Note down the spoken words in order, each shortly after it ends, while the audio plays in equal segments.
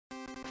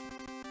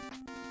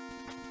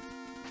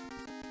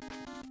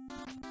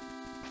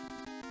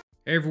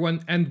Hey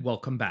everyone, and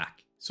welcome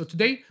back. So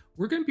today,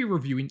 we're going to be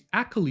reviewing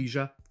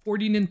ACALESIA for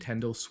the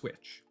Nintendo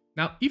Switch.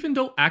 Now, even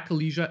though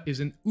ACALESIA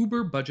is an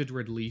uber budget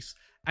release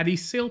at a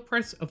sale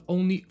price of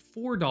only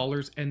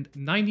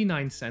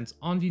 $4.99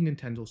 on the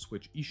Nintendo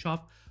Switch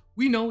eShop,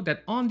 we know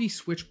that on the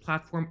Switch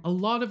platform, a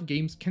lot of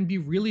games can be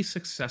really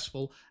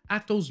successful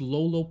at those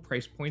low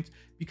price points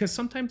because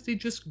sometimes they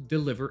just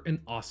deliver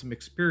an awesome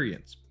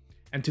experience.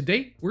 And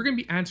today, we're going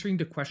to be answering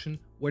the question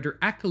whether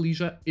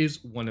ACALESIA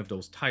is one of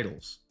those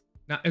titles.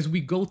 Now, as we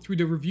go through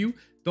the review,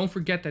 don't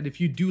forget that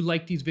if you do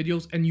like these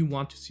videos and you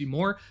want to see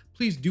more,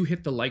 please do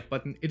hit the like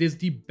button. It is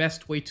the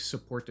best way to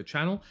support the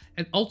channel,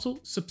 and also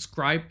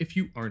subscribe if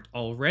you aren't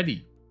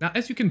already. Now,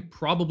 as you can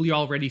probably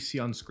already see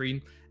on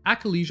screen,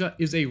 ACALESIA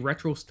is a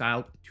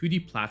retro-styled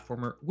 2D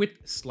platformer with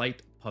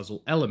slight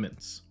puzzle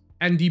elements.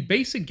 And the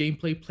basic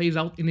gameplay plays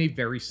out in a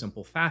very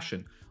simple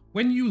fashion.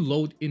 When you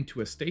load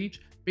into a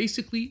stage,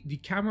 basically the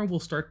camera will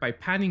start by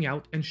panning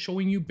out and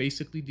showing you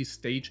basically the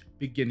stage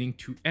beginning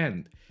to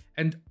end.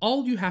 And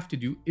all you have to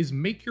do is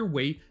make your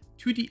way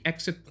to the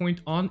exit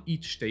point on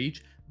each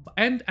stage,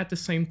 and at the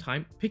same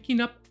time picking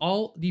up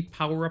all the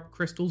power-up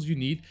crystals you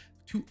need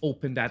to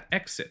open that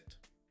exit.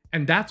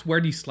 And that's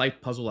where the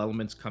slight puzzle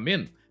elements come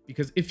in,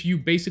 because if you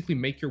basically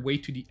make your way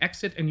to the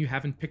exit and you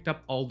haven't picked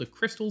up all the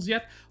crystals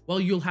yet, well,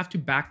 you'll have to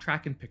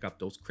backtrack and pick up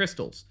those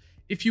crystals.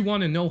 If you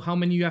want to know how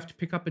many you have to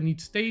pick up in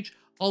each stage,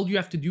 all you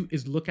have to do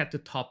is look at the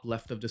top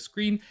left of the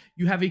screen.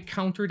 You have a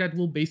counter that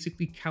will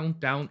basically count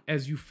down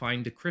as you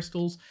find the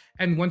crystals,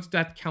 and once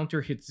that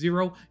counter hits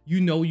 0,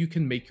 you know you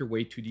can make your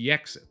way to the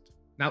exit.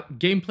 Now,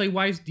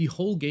 gameplay-wise, the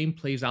whole game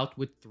plays out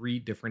with 3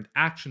 different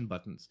action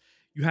buttons.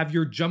 You have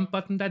your jump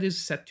button that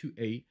is set to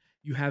A,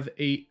 you have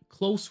a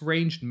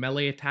close-ranged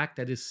melee attack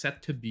that is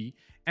set to B,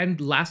 and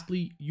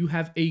lastly, you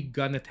have a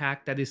gun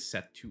attack that is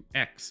set to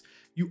X.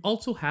 You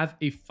also have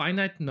a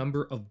finite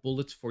number of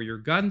bullets for your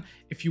gun.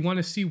 If you want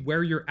to see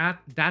where you're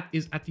at, that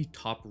is at the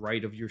top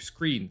right of your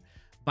screen.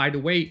 By the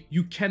way,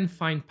 you can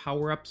find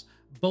power-ups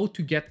both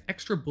to get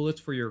extra bullets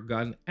for your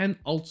gun and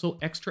also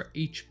extra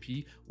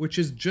HP, which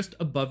is just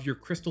above your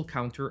crystal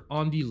counter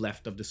on the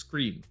left of the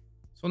screen.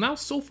 So now,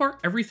 so far,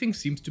 everything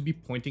seems to be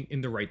pointing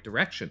in the right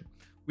direction.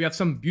 We have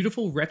some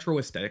beautiful retro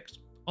aesthetics,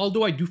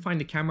 although I do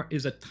find the camera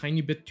is a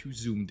tiny bit too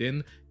zoomed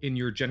in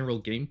your general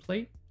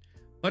gameplay.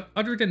 But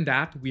other than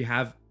that, we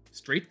have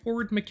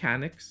straightforward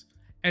mechanics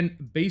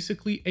and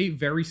basically a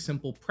very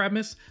simple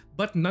premise,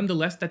 but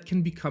nonetheless that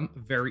can become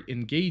very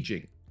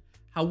engaging.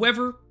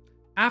 However,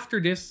 after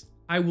this,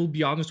 I will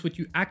be honest with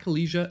you,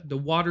 ACALESIA, the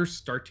waters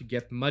start to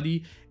get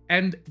muddy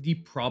and the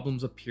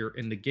problems appear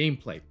in the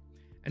gameplay.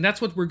 And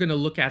that's what we're going to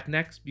look at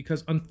next,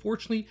 because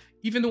unfortunately,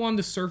 even though on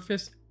the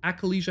surface,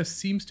 ACALESIA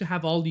seems to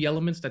have all the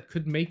elements that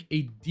could make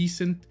a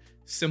decent,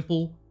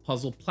 simple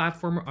puzzle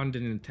platformer on the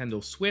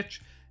Nintendo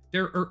Switch,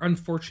 there are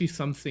unfortunately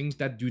some things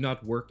that do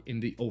not work in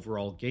the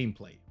overall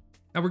gameplay.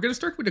 Now, we're going to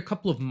start with a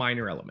couple of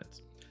minor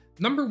elements.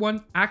 Number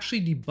one, actually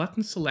the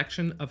button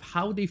selection of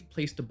how they've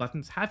placed the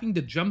buttons, having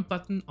the jump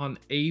button on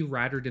A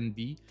rather than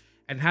B,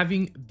 and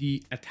having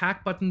the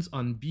attack buttons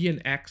on B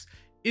and X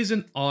is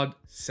an odd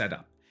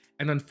setup.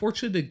 And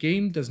unfortunately, the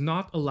game does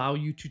not allow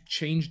you to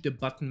change the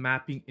button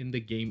mapping in the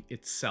game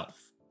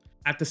itself.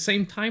 At the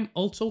same time,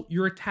 also,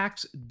 your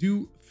attacks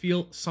do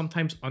feel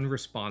sometimes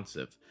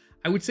unresponsive.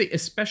 I would say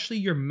especially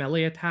your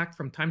melee attack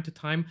from time to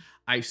time,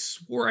 I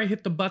swore I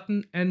hit the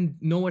button and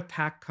no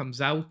attack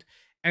comes out,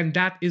 and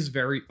that is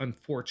very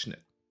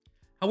unfortunate.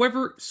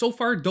 However, so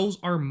far those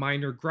are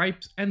minor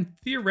gripes, and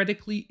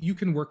theoretically you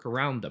can work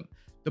around them.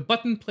 The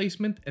button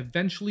placement,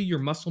 eventually your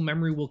muscle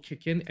memory will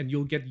kick in and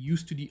you'll get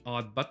used to the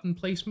odd button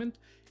placement.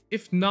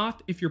 If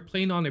not, if you're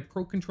playing on a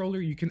Pro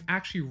controller, you can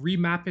actually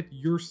remap it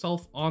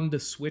yourself on the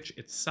Switch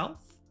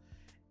itself.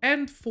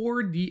 And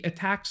for the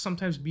attacks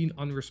sometimes being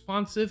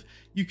unresponsive,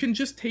 you can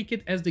just take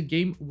it as the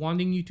game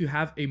wanting you to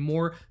have a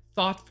more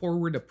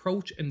thought-forward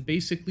approach and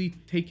basically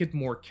take it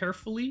more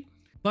carefully.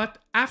 But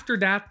after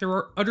that, there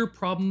are other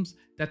problems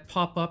that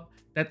pop up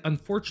that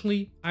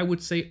unfortunately, I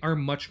would say are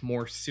much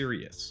more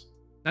serious.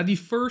 Now, the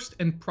first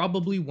and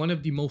probably one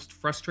of the most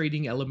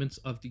frustrating elements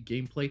of the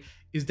gameplay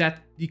is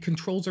that the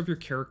controls of your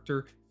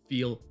character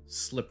feel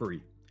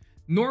slippery.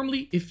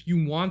 Normally, if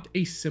you want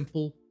a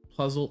simple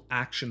puzzle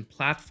action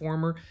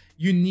platformer,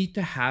 you need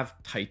to have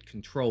tight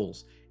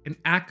controls,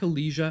 and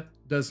ACALESIA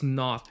does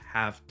not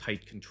have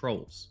tight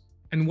controls.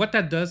 And what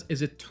that does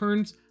is it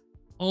turns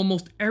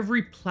almost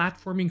every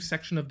platforming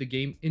section of the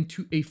game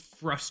into a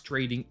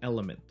frustrating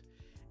element.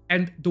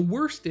 And the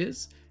worst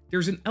is,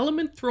 there's an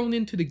element thrown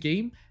into the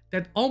game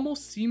that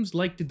almost seems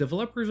like the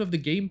developers of the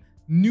game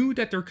knew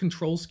that their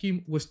control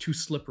scheme was too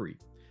slippery.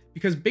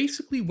 Because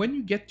basically, when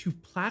you get to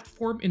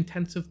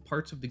platform-intensive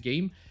parts of the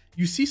game,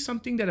 you see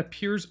something that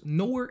appears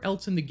nowhere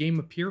else in the game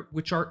appear,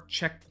 which are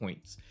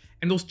checkpoints.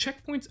 And those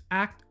checkpoints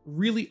act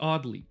really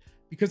oddly,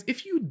 because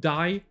if you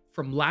die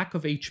from lack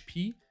of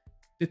HP,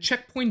 the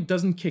checkpoint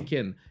doesn't kick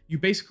in. You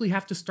basically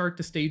have to start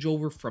the stage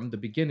over from the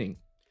beginning.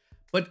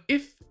 But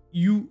if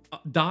you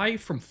die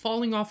from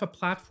falling off a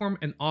platform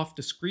and off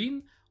the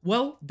screen,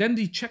 well, then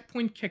the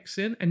checkpoint kicks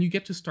in and you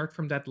get to start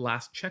from that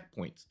last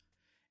checkpoint.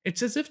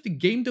 It's as if the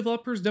game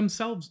developers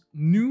themselves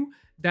knew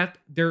that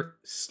their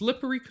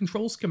slippery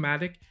control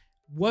schematic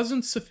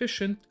wasn't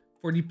sufficient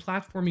for the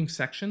platforming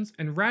sections,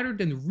 and rather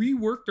than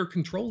rework their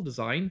control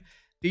design,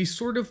 they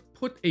sort of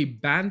put a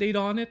band-aid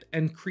on it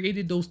and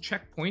created those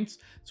checkpoints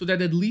so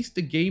that at least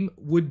the game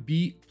would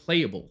be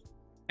playable.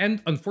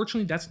 And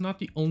unfortunately, that's not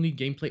the only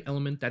gameplay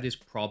element that is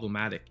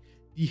problematic.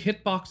 The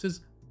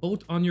hitboxes,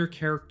 both on your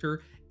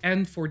character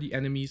and for the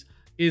enemies,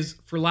 is,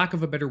 for lack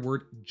of a better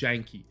word,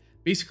 janky.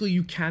 Basically,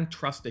 you can't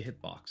trust the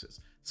hitboxes.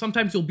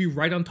 Sometimes you'll be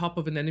right on top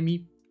of an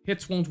enemy,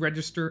 hits won't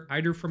register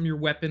either from your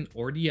weapon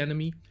or the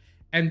enemy,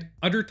 and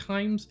other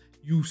times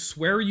you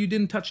swear you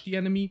didn't touch the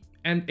enemy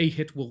and a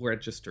hit will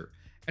register.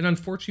 And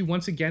unfortunately,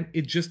 once again,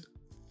 it just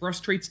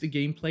frustrates the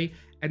gameplay,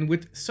 and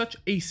with such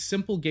a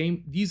simple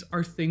game, these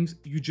are things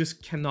you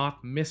just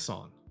cannot miss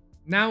on.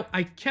 Now,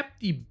 I kept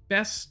the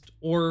best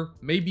or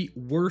maybe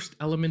worst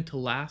element to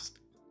last,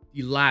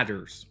 the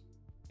ladders.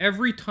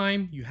 Every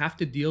time you have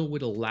to deal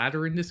with a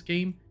ladder in this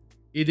game,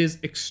 it is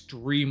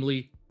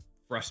extremely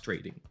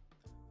frustrating.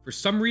 For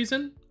some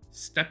reason,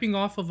 stepping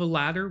off of a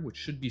ladder, which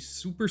should be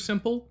super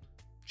simple,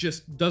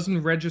 just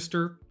doesn't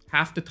register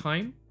half the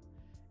time.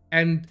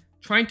 And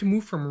trying to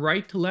move from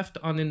right to left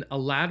on a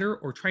ladder,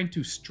 or trying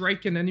to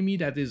strike an enemy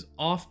that is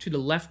off to the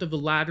left of the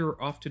ladder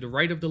or off to the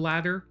right of the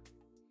ladder,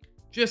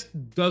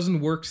 just doesn't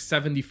work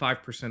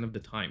 75% of the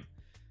time.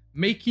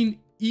 Making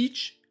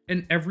each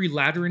and every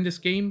ladder in this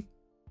game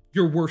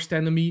your worst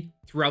enemy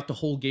throughout the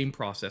whole game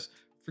process.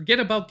 Forget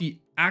about the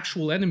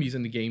actual enemies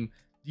in the game.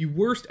 The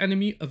worst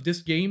enemy of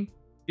this game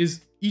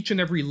is each and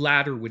every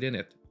ladder within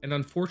it. And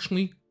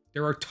unfortunately,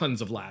 there are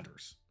tons of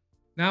ladders.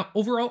 Now,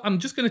 overall, I'm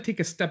just going to take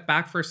a step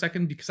back for a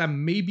second because I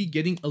may be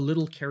getting a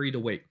little carried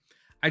away.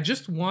 I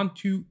just want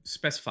to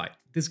specify,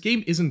 this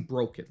game isn't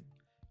broken.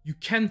 You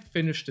can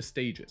finish the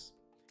stages.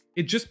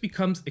 It just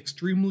becomes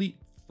extremely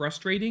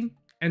frustrating,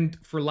 and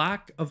for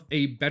lack of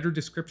a better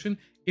description,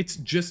 it's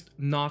just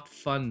not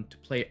fun to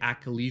play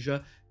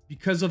ACALESIA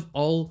because of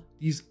all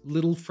these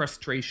little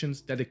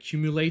frustrations that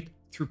accumulate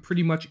through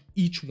pretty much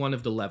each one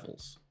of the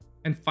levels.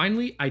 And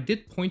finally, I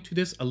did point to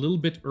this a little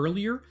bit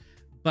earlier,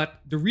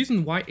 but the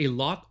reason why a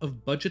lot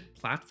of budget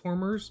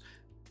platformers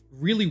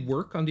really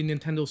work on the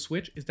Nintendo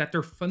Switch is that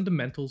their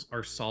fundamentals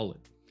are solid.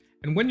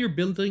 And when you're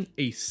building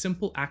a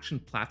simple action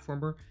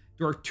platformer,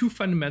 there are two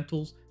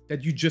fundamentals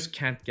that you just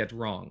can't get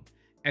wrong.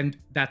 And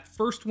that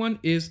first one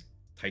is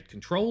tight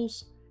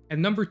controls,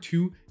 and number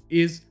two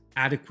is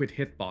adequate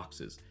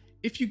hitboxes.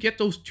 If you get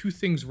those two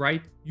things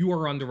right, you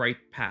are on the right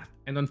path.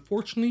 And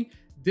unfortunately,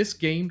 this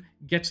game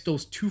gets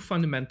those two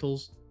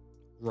fundamentals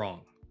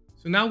wrong.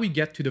 So now we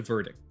get to the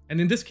verdict. And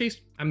in this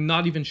case, I'm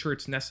not even sure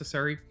it's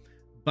necessary,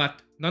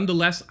 but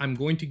nonetheless, I'm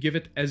going to give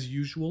it as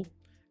usual.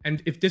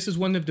 And if this is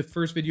one of the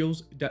first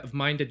videos of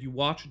mine that you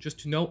watch, just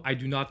to know, I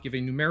do not give a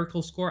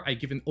numerical score. I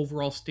give an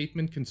overall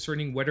statement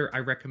concerning whether I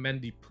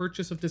recommend the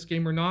purchase of this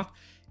game or not.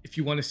 If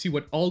you want to see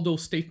what all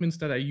those statements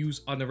that I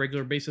use on a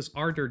regular basis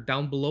are, they're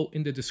down below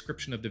in the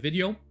description of the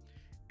video.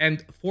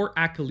 And for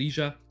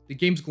ACALESIA, the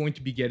game's going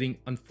to be getting,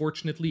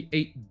 unfortunately,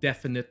 a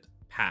definite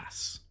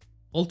pass.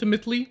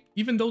 Ultimately,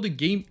 even though the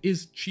game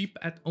is cheap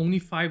at only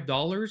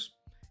 $5,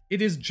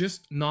 it is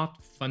just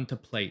not fun to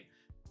play.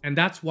 And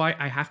that's why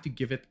I have to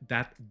give it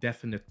that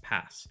definite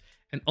pass.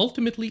 And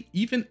ultimately,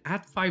 even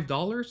at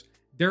 $5,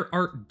 there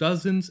are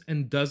dozens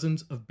and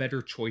dozens of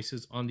better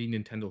choices on the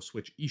Nintendo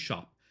Switch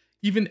eShop.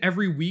 Even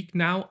every week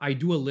now, I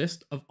do a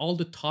list of all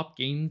the top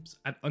games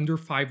at under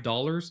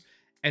 $5,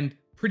 and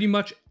pretty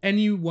much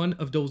any one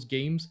of those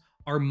games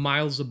are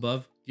miles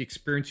above the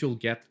experience you'll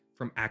get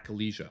from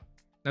ACALESIA.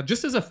 Now,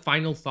 just as a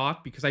final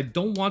thought, because I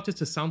don't want it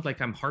to sound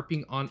like I'm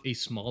harping on a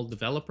small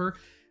developer,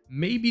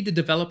 maybe the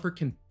developer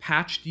can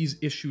patch these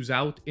issues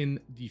out in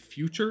the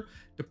future.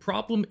 The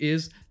problem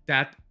is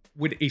that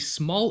with a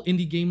small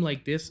indie game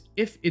like this,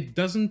 if it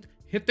doesn't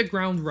hit the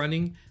ground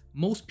running,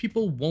 most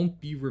people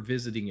won't be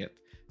revisiting it.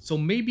 So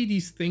maybe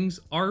these things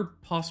are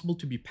possible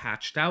to be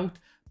patched out,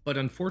 but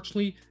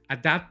unfortunately,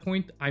 at that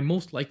point, I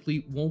most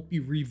likely won't be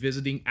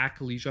revisiting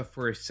ACALESIA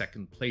for a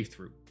second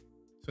playthrough.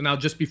 So now,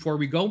 just before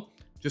we go,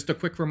 just a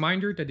quick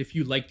reminder that if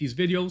you like these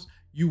videos,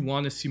 you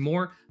want to see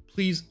more,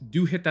 please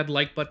do hit that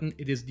like button.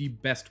 It is the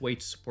best way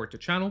to support the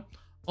channel.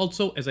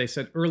 Also, as I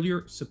said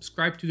earlier,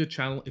 subscribe to the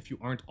channel if you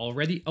aren't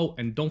already. Oh,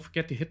 and don't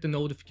forget to hit the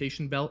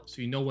notification bell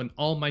so you know when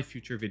all my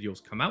future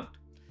videos come out.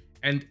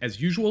 And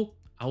as usual,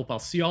 I hope I'll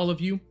see all of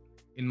you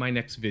in my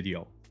next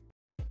video.